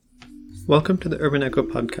Welcome to the Urban Echo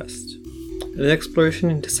podcast, an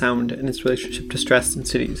exploration into sound and its relationship to stress in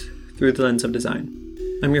cities through the lens of design.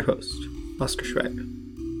 I'm your host, Oscar Schwag.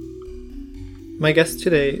 My guest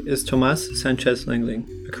today is Tomas Sanchez Langling,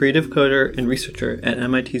 a creative coder and researcher at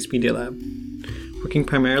MIT's Media Lab, working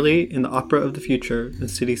primarily in the Opera of the Future and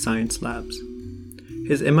City Science labs.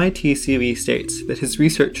 His MIT CV states that his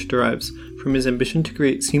research derives from his ambition to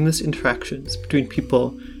create seamless interactions between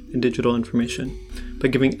people and digital information by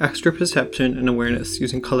giving extra perception and awareness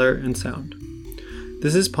using color and sound.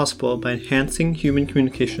 This is possible by enhancing human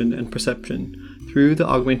communication and perception through the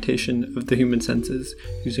augmentation of the human senses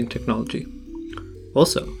using technology.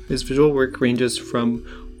 Also, his visual work ranges from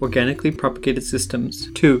organically propagated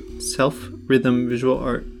systems to self-rhythm visual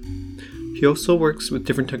art. He also works with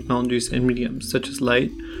different technologies and mediums such as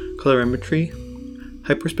light, colorimetry,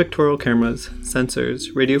 hyperspectral cameras,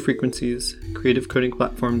 sensors, radio frequencies, creative coding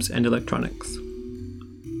platforms, and electronics.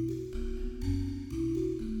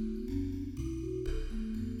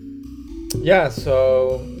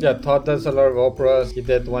 Todd does a lot of operas. He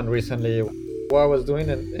did one recently. What I was doing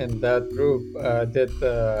in that group,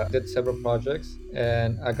 did several projects,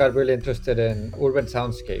 and I got really interested in urban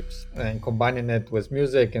soundscapes and combining it with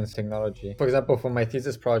music and technology. For example, for my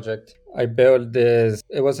thesis project, I built this.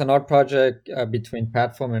 It was an art project between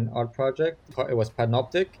Platform and art project. It was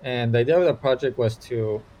Panoptic, and the idea of the project was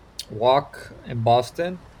to walk in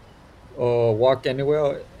Boston or walk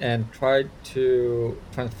anywhere and try to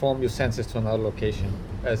transform your senses to another location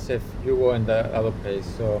as if you were in the other place.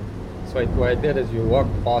 So what I did is you walk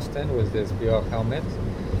Boston with this VR helmet,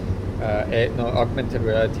 augmented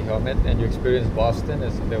reality helmet, and you experience Boston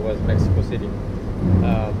as if there was Mexico City.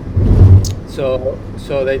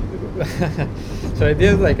 So they so it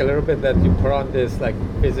is like a little bit that you put on this like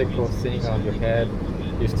physical thing on your head.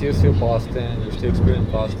 You still see Boston, you still experience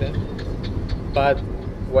Boston, but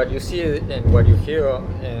what you see and what you hear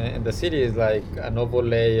in the city is like an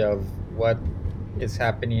overlay of what is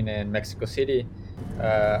happening in Mexico City.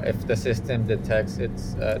 If the system detects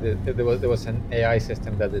there was an AI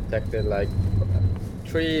system that detected like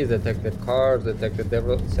trees, detected cars, detected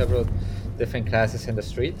several different classes in the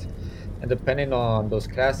street, and depending on those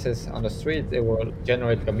classes on the street, it will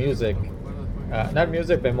generate the music, not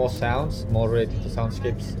music but more sounds, more related to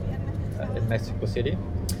soundscapes in Mexico City.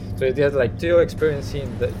 So it is like still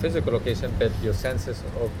experiencing the physical location, but your senses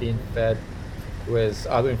are being fed with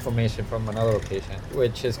other information from another location,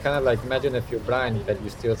 which is kind of like imagine if you're blind, but you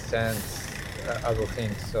still sense other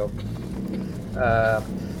things. So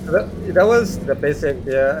that was the basic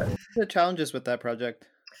idea. The challenges with that project.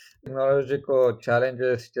 Technological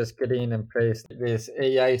challenges, just getting in place this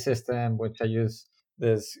AI system, which I use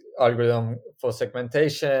this algorithm for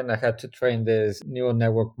segmentation. I had to train this neural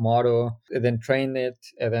network model, and then train it,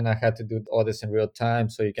 and then I had to do all this in real time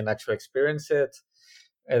so you can actually experience it.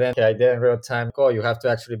 And then I did in real time. You have to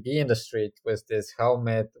actually be in the street with this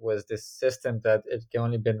helmet, with this system that it can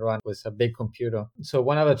only be run with a big computer. So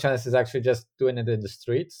one of the challenges is actually just doing it in the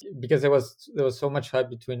streets because there was so much hype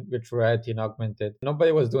between virtual reality and augmented.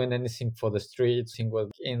 Nobody was doing anything for the streets. It was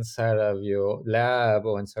inside of your lab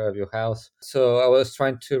or inside of your house. So I was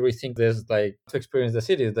trying to rethink this, like to experience the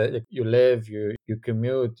city that you live, you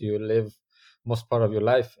commute, you live most part of your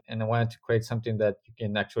life, and I wanted to create something that you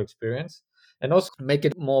can actually experience and also make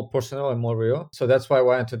it more personal and more real. So that's why I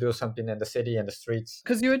wanted to do something in the city and the streets.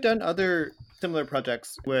 Because you had done other similar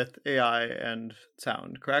projects with AI and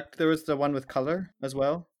sound, correct? There was the one with color as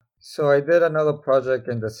well. So I did another project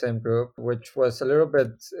in the same group, which was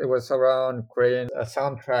it was around creating a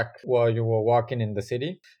soundtrack while you were walking in the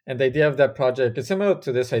city. And the idea of that project is similar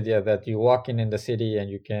to this idea that you're walking in the city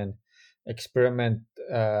and you can experiment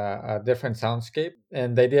a different soundscape.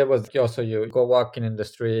 And the idea was also you go walking in the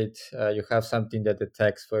street, you have something that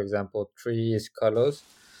detects, for example, trees, colors.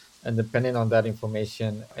 And depending on that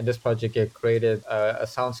information, in this project, it created a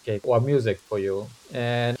soundscape or music for you.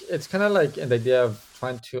 And it's kind of like an idea of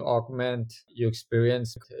trying to augment your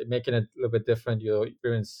experience, making it a little bit different, your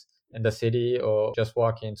experience in the city or just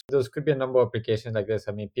walking. So there could be a number of applications like this.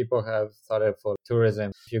 I mean, people have thought it for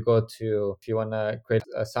tourism. If you want to create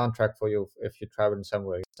a soundtrack for you, if you're traveling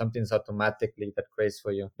somewhere, something's automatically that creates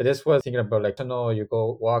for you. But this was thinking about like, you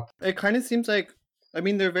go walk. It kind of seems like,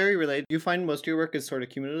 they're very related. You find most of your work is sort of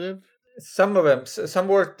cumulative? Some of them, some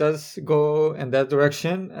work does go in that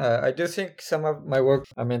direction. I do think some of my work,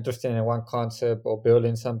 I'm interested in one concept or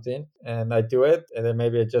building something, and I do it, and then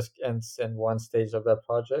maybe it just ends in one stage of that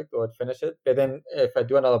project or finish it. But then if I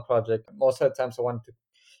do another project, most of the times I want to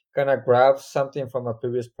kind of grab something from a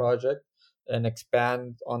previous project and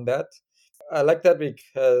expand on that. I like that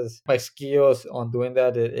because my skills on doing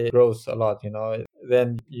that, it grows a lot,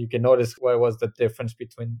 then you can notice what was the difference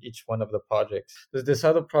between each one of the projects. There's this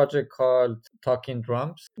other project called Talking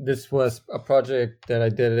Drums. This was a project that I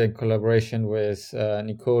did in collaboration with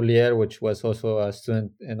Nicole Lier, which was also a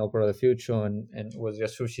student in Opera the Future, and was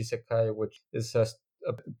Yasushi Sekai, which is a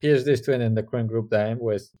PhD student in the current group that I'm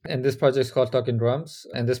with. And this project is called Talking Drums.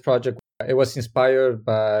 And this project, it was inspired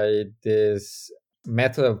by this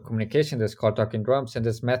method of communication that's called Talking Drums. And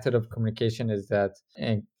this method of communication is that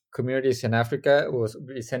in communities in Africa was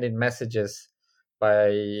be sending messages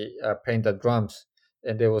by playing the drums.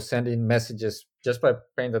 And they were sending messages just by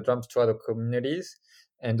playing the drums to other communities.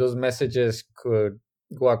 And those messages could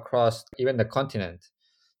go across even the continent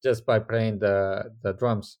just by playing the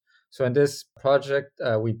drums. So in this project,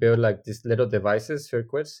 we built like these little devices,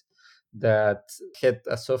 circuits that hit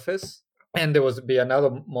a surface, and there will be another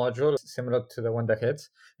module similar to the one that hits,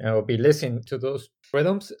 and it will be listening to those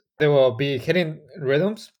rhythms. They will be hitting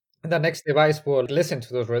rhythms. And the next device will listen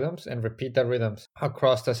to those rhythms and repeat the rhythms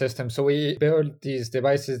across the system. So we built these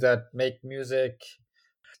devices that make music.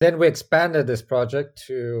 Then we expanded this project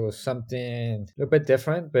to something a little bit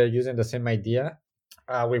different, but using the same idea.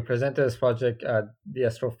 We presented this project at the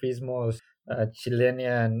Astrofismos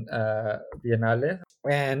Chilean Biennale,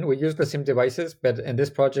 and we used the same devices, but in this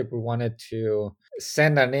project we wanted to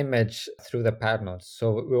send an image through the pad notes.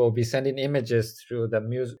 So we will be sending images through the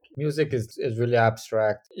music. Music is really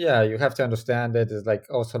abstract. Yeah, you have to understand it. It's like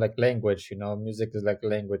also like language, music is like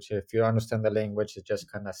language. If you understand the language, it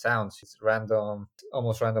just kind of sounds. It's random,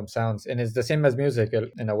 almost random sounds, and it's the same as music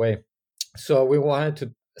in a way. So we wanted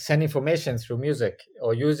to send information through music,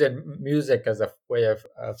 or using music as a way of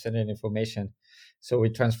sending information. So we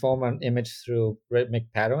transform an image through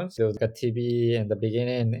rhythmic patterns. There was a TV in the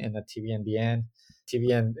beginning and a TV in the end.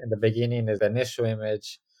 TV in the beginning is the initial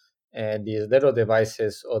image, and these little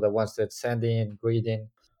devices are the ones that send in, reading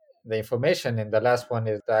the information, and the last one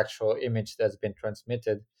is the actual image that's been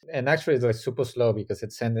transmitted. And actually it's like super slow because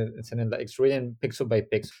it's sending like it's reading pixel by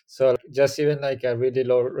pixel. So just even like a really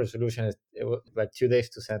low resolution, it was like 2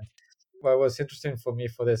 days to send. What was interesting for me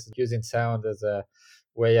for this is using sound as a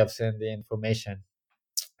way of sending information.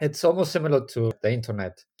 It's almost similar to the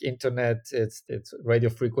internet. It's radio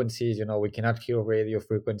frequencies. We cannot hear radio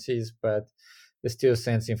frequencies, but it still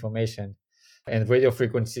sends information. And radio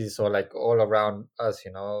frequencies are like all around us,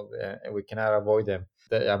 and we cannot avoid them.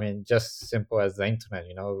 Just simple as the internet,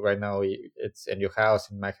 right now it's in your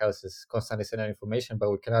house. In my house, is constantly sending information,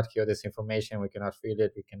 but we cannot hear this information. We cannot feel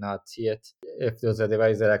it. We cannot see it. If there's a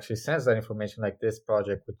device that actually sends that information, like this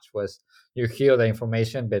project, which was you hear the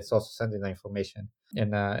information, but it's also sending the information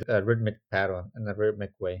in a rhythmic pattern, in a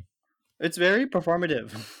rhythmic way. It's very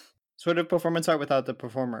performative. Sort of performance art without the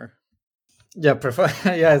performer. Yeah,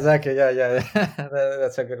 yeah, exactly. Yeah.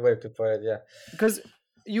 That's a good way to put it. Yeah, because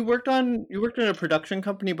you worked in a production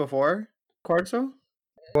company before, Quarzo?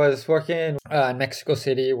 I was working in Mexico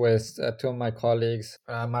City with two of my colleagues,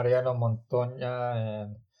 Mariano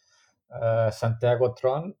Montoya and Santiago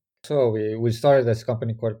Tron. So we started this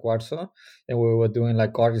company called Quarzo, and we were doing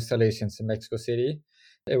like art installations in Mexico City.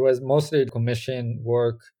 It was mostly commission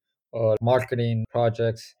work or marketing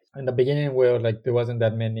projects. In the beginning, there wasn't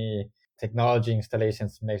that many technology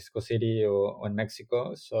installations in Mexico City or in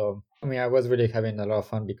Mexico. So, I was really having a lot of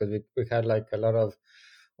fun because we had like a lot of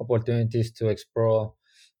opportunities to explore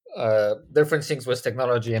different things with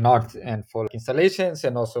technology and art, and for installations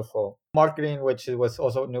and also for marketing, which was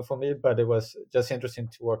also new for me, but it was just interesting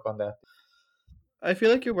to work on that. I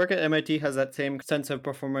feel like your work at MIT has that same sense of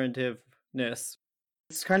performativeness.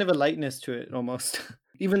 It's kind of a lightness to it almost,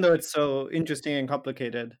 even though it's so interesting and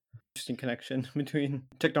complicated. Interesting connection between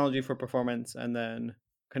technology for performance and then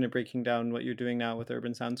kind of breaking down what you're doing now with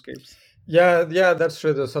urban soundscapes. Yeah, that's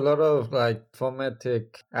true. There's a lot of like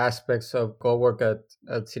formatic aspects of co-work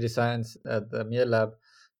at City Science at the Mia Lab,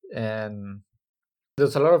 and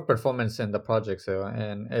there's a lot of performance in the project. So,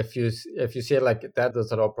 and if you see it like that,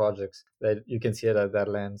 there's a lot of projects that you can see it at that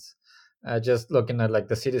lens. Just looking at like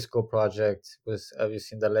the City School project with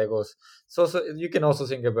obviously the Legos. So you can also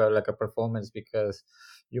think about like a performance because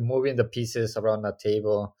you're moving the pieces around the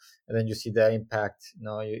table, and then you see the impact.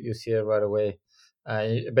 You see it right away.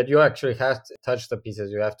 But you actually have to touch the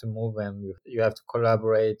pieces. You have to move them. You have to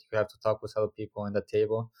collaborate. You have to talk with other people on the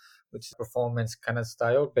table, which is performance kind of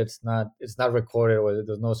style. But it's not recorded. Or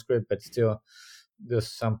there's no script, but still there's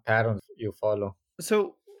some patterns you follow.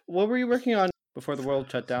 So what were you working on before the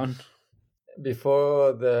world shut down?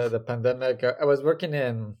 Before the pandemic,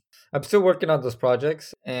 I'm still working on those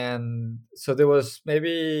projects, and so there was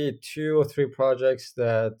maybe 2 or 3 projects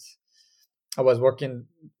that I was working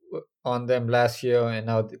on them last year, and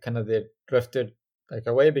now kind of they drifted like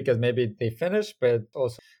away because maybe they finished, but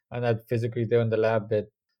also are not physically there in the lab. But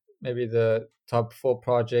maybe the top 4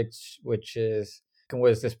 projects, which is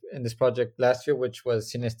was this in this project last year, which was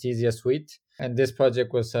Synesthesia Suite, and this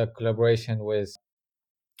project was a collaboration with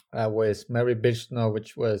Mary Bichno,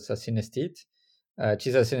 which was a synesthete.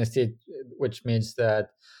 She's a synesthete, which means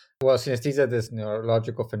that, well, synesthesia is this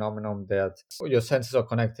neurological phenomenon that your senses are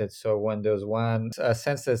connected. So when there's one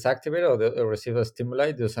sense that's activated or receives a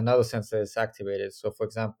stimuli, there's another sense that is activated. So, for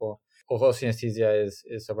example, although synesthesia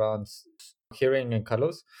is around hearing and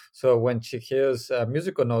colors, so when she hears a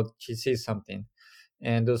musical note, she sees something.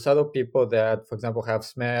 And there's other people that, for example, have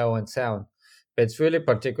smell and sound, but it's really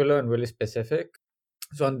particular and really specific.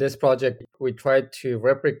 So on this project, we tried to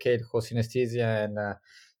replicate whole synesthesia in a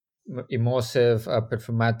immersive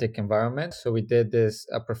performatic environment. So we did this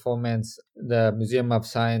performance, the Museum of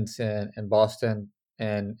Science in Boston,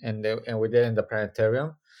 and we did it in the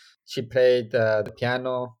planetarium. She played the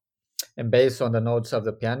piano, and based on the notes of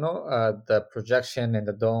the piano, the projection in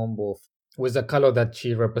the dome was the color that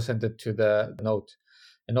she represented to the note.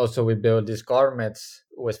 And also we built these garments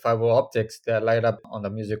with fiber optics that light up on the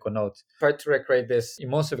musical notes. Tried to recreate this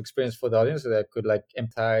immersive experience for the audience so that I could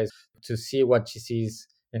empathize to see what she sees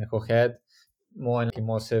in her head, more in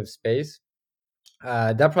immersive space.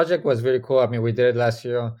 That project was really cool. I mean, we did it last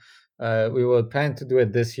year. We were planning to do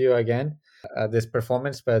it this year again, this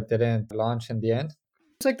performance, but didn't launch in the end.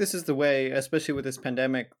 It's like this is the way, especially with this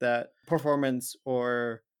pandemic, that performance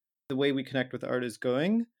or the way we connect with art is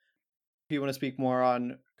going. If you want to speak more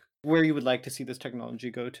on where you would like to see this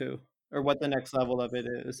technology go to, or what the next level of it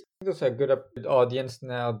is. There's a good audience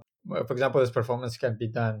now. For example, this performance can be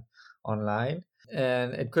done online,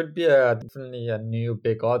 and it could be definitely a new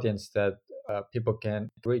big audience that people can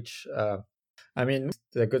reach. I mean,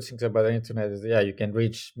 the good things about the internet is, you can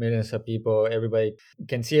reach millions of people. Everybody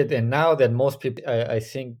can see it. And now that most people, I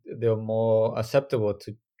think they're more acceptable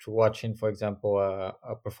to watching, for example,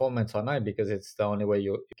 a performance online because it's the only way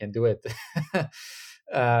you can do it.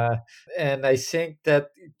 And I think that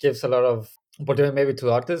gives a lot of opportunity maybe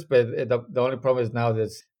to artists, but the only problem is now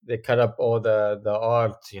that they cut up all the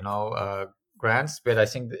art, grants. But I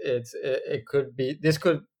think it could be,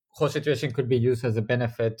 whole situation could be used as a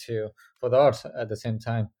benefit for the arts at the same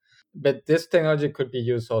time. But this technology could be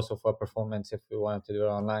used also for performance if we wanted to do it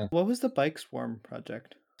online. What was the Bike Swarm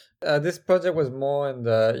project? This project was more in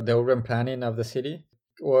the urban planning of the city.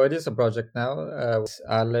 Well, it is a project now with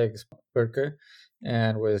Alex Berker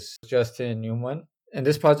and with Justin Newman. And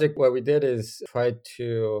this project, what we did is try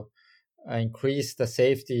to increase the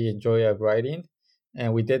safety and joy of riding.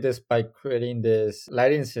 And we did this by creating this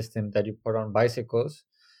lighting system that you put on bicycles.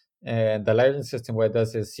 And the lighting system, what it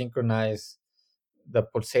does is synchronize the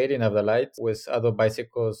pulsating of the light with other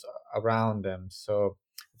bicycles around them. So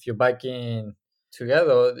if you're biking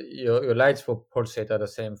together, your lights will pulsate at the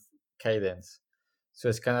same cadence. So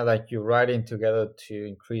it's kind of like you're riding together to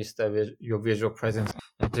increase your visual presence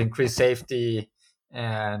and to increase safety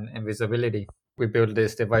and visibility. We build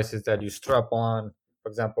these devices that you strap on, for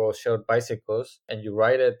example, shared bicycles, and you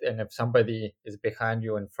ride it. And if somebody is behind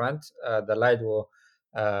you in front, the light will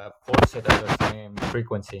pulsate at the same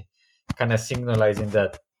frequency, kind of signalizing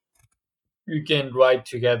that you can ride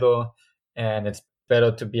together and it's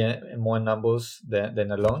better to be in more numbers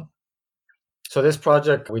than alone. So this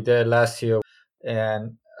project we did last year,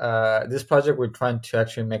 and this project we're trying to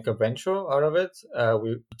actually make a venture out of it.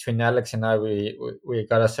 Between Alex and I, we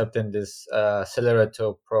got accepted in this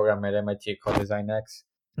accelerator program at MIT called DesignX.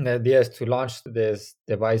 And the idea is to launch these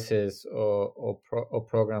devices or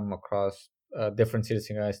program across different cities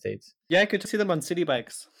in the United States. Yeah, I could see them on city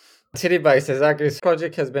bikes. City bikes, exactly. This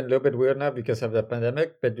project has been a little bit weird now because of the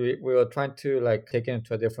pandemic, but we were trying to take it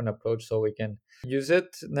into a different approach so we can use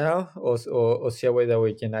it now or see a way that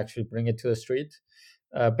we can actually bring it to the street.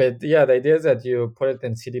 But yeah, the idea is that you put it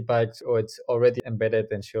in city bikes or it's already embedded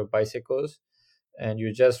in your bicycles and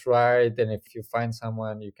you just ride. And if you find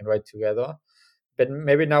someone, you can ride together. But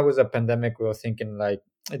maybe now with the pandemic, we were thinking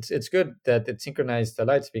it's good that it synchronized the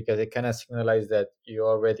lights because it kind of signalizes that you're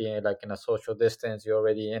already in a social distance, you're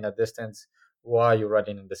already in a distance while you're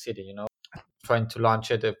riding in the city, Trying to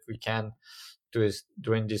launch it if we can do it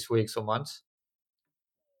during these weeks or months.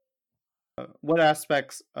 What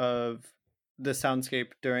aspects of the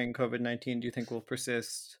soundscape during COVID-19 do you think will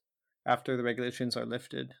persist after the regulations are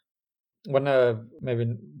lifted? One of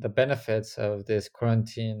maybe the benefits of this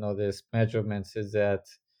quarantine or these measurements is that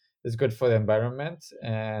it's good for the environment,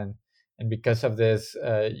 and because of this,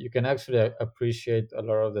 you can actually appreciate a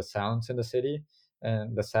lot of the sounds in the city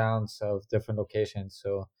and the sounds of different locations.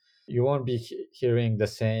 So you won't be hearing the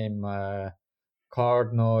same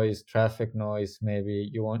car noise, traffic noise. Maybe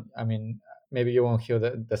you won't. I mean, maybe you won't hear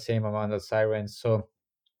the same amount of sirens. So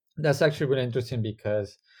that's actually really interesting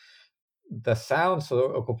because the sounds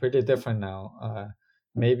are completely different now.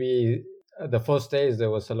 Maybe the first days there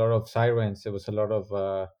was a lot of sirens, there was a lot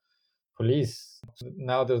of police.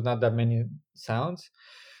 Now there's not that many sounds.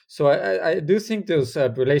 So I do think there's a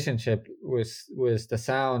relationship with the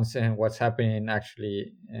sounds and what's happening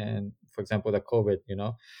actually. And for example, the COVID,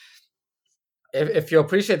 if you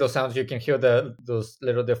appreciate those sounds, you can hear those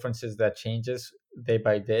little differences that changes day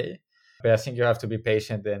by day. But I think you have to be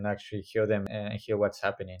patient and actually hear them and hear what's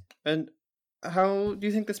happening. And how do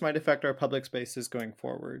you think this might affect our public spaces going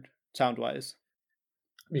forward, sound wise?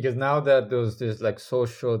 Because now that there's this like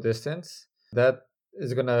social distance, that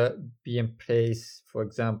is gonna be in place, for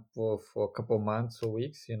example, for a couple months or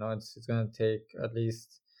weeks. It's gonna take at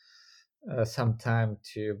least some time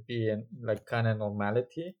to be in like kind of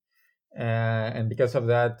normality. And because of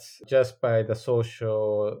that, just by the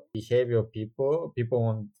social behavior of people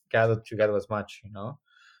won't gather together as much,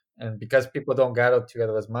 and because people don't gather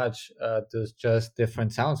together as much, there's just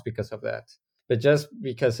different sounds because of that. But just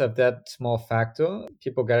because of that small factor,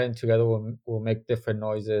 people gathering together will make different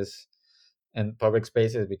noises in public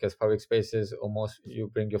spaces, because public spaces, almost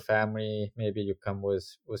you bring your family, maybe you come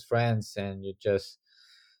with friends, and you just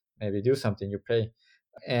maybe do something, you play.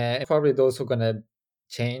 And probably those are going to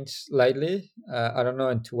change slightly. I don't know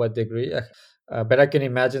into what degree, but I can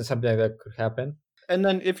imagine something like that could happen. And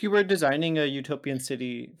then if you were designing a utopian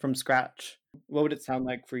city from scratch, what would it sound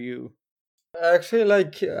like for you? I actually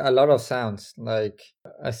like a lot of sounds. Like,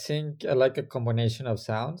 I think I like a combination of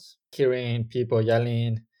sounds. Hearing people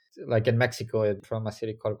yelling, like in Mexico, from a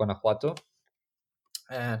city called Guanajuato.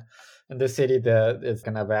 And in this city, it's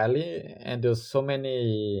kind of valley, and there's so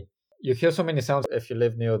many. You hear so many sounds if you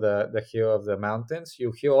live near the hill of the mountains.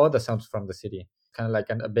 You hear all the sounds from the city, kind of like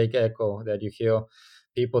a big echo that you hear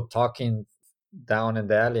people talking down in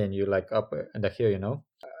the alley, and you like up in the hill.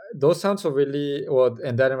 Those sounds are really well,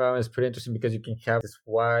 and that environment is pretty interesting because you can have this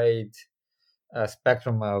wide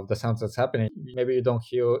spectrum of the sounds that's happening. Maybe you don't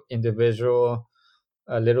hear individual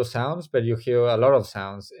little sounds, but you hear a lot of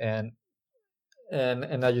sounds. And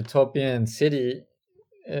in a utopian city,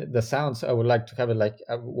 the sounds, I would like to have like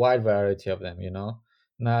a wide variety of them.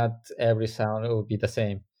 Not every sound will be the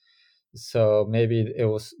same. So maybe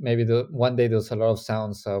the one day there's a lot of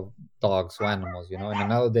sounds of dogs or animals, and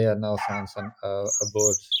another day another sounds of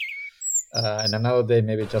birds, and another day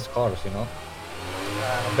maybe just cars,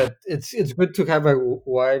 but it's good to have a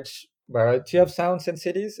wide variety of sounds in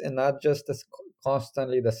cities, and not just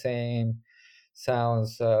constantly the same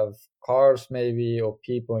sounds of cars maybe, or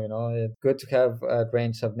people. It's good to have a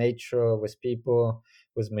range of nature with people,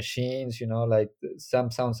 with machines. Like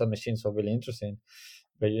some sounds of machines are really interesting,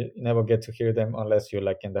 but you never get to hear them unless you're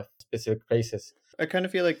like in the specific places. I kind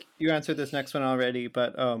of feel like you answered this next one already,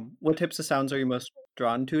 but what types of sounds are you most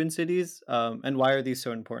drawn to in cities, and why are these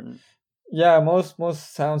so important? Yeah,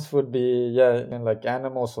 most sounds would be, yeah, in like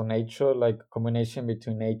animals or nature, like combination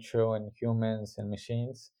between nature and humans and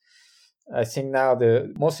machines. I think now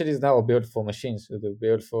the most cities now are built for machines. So they're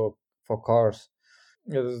built for cars.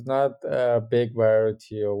 There's not a big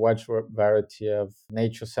variety or wide variety of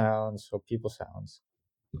nature sounds or people sounds.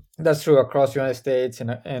 That's true across United States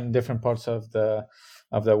and different parts of the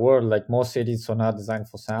world. Like most cities are not designed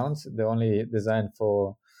for sounds. They're only designed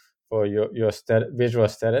for your visual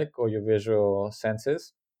aesthetic or your visual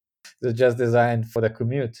senses. They're just designed for the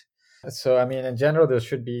commute. So I mean, in general, there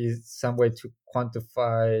should be some way to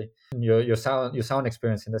quantify your sound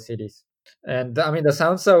experience in the cities. And I mean, the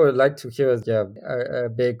sounds I would like to hear is, yeah, a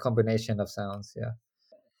big combination of sounds. Yeah,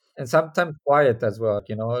 and sometimes quiet as well.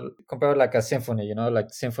 Compare like a symphony.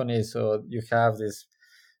 Like symphonies, so you have this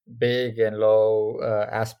big and low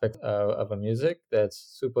aspect of a music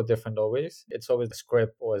that's super different always. It's always the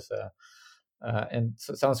script was and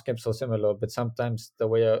soundscapes are similar, but sometimes the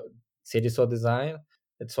way cities are designed,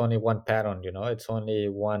 it's only one pattern. It's only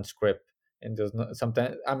one script, and there's no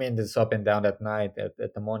sometimes. I mean, it's up and down at night,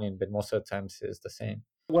 at the morning, but most of the times it's the same.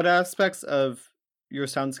 What aspects of your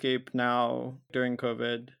soundscape now during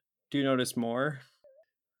COVID do you notice more?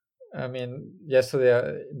 I mean,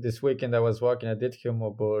 yesterday, this weekend I was walking, I did hear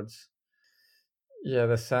more birds. Yeah,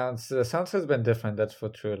 the sounds has been different, that's for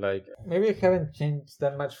true. Like maybe it haven't changed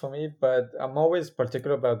that much for me, but I'm always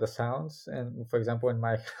particular about the sounds. And for example, in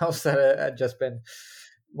my house, I just been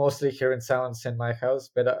mostly hearing sounds in my house,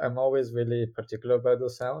 but I'm always really particular about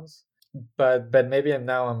those sounds. But maybe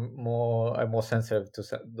I'm more sensitive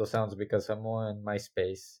to those sounds because I'm more in my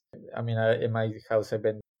space. I mean, in my house, I've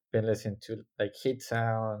been listening to like heat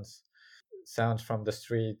sounds, sounds from the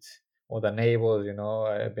street, or the neighbors.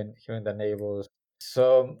 I've been hearing the neighbors.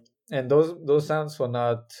 So, and those sounds were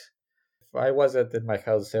not. If I was at my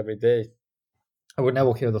house every day, I would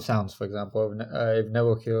never hear the sounds. For example, I've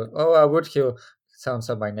never hear. Oh, I would hear sounds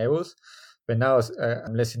of my neighbors, but now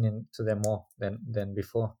I'm listening to them more than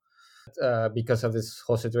before. Because of this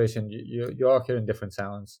whole situation, you are hearing different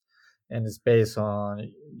sounds, and it's based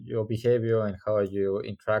on your behavior and how you're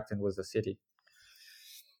interacting with the city.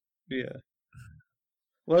 Yeah.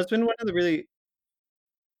 Well, it's been one of the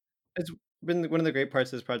great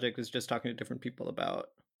parts of this project is just talking to different people about,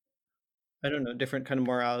 I don't know, different kind of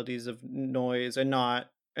moralities of noise and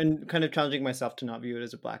kind of challenging myself to not view it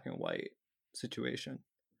as a black and white situation.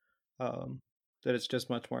 That it's just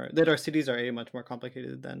much more, that our cities are much more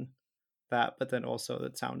complicated than that, but then also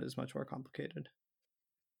that sound is much more complicated.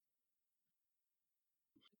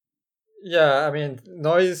 Yeah, I mean,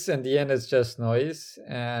 noise in the end is just noise,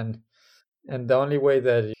 and the only way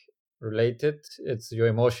that you relate it's your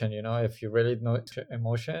emotion. If you really know your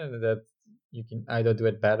emotion, that you can either do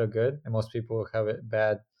it bad or good. And most people have a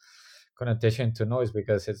bad connotation to noise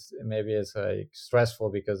because it's like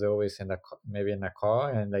stressful because they're always maybe in a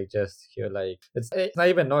car and like just hear like it's not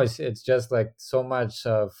even noise. It's just like so much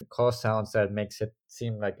of car sounds that makes it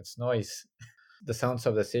seem like it's noise. The sounds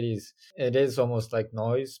of the cities, it is almost like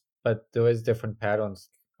noise, but there is different patterns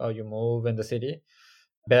how you move in the city.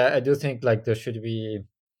 But I do think like there should be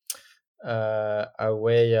a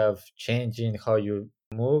way of changing how you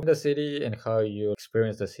move in the city and how you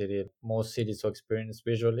experience the city. Most cities are experienced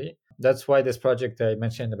visually. That's why this project I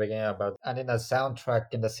mentioned in the beginning about adding a soundtrack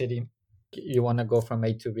in the city. You want to go from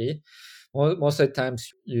A to B. Most of the times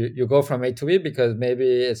you go from A to B because maybe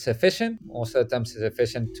it's efficient. Most of the times it's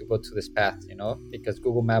efficient to go to this path, because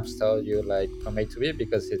Google Maps tell you like from A to B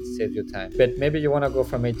because it saves you time. But maybe you want to go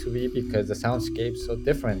from A to B because the soundscape's so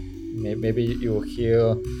different. Maybe you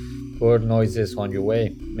hear bird noises on your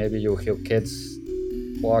way. Maybe you hear kids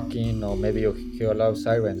walking, or maybe you hear a lot of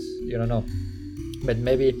sirens. You don't know. But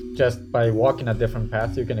maybe just by walking a different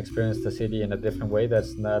path, you can experience the city in a different way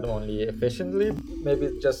that's not only efficiently,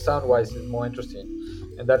 maybe just sound-wise is more interesting.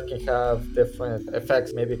 And that can have different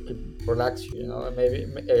effects. Maybe it could relax you, and maybe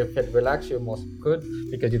if it relaxes you, most good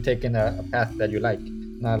because you're taking a path that you like,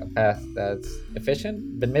 not a path that's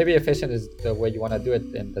efficient. But maybe efficient is the way you want to do it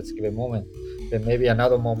in that given moment. But maybe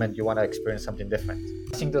another moment you want to experience something different.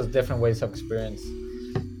 I think there's different ways of experience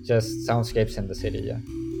just soundscapes in the city, yeah.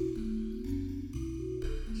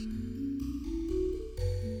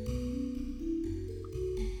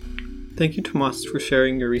 Thank you, Tomas, for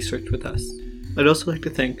sharing your research with us. I'd also like to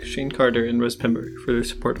thank Shane Carter and Rose Pember for their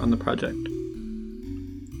support on the project.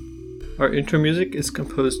 Our intro music is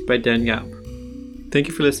composed by Dan Yap. Thank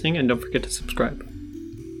you for listening, and don't forget to subscribe.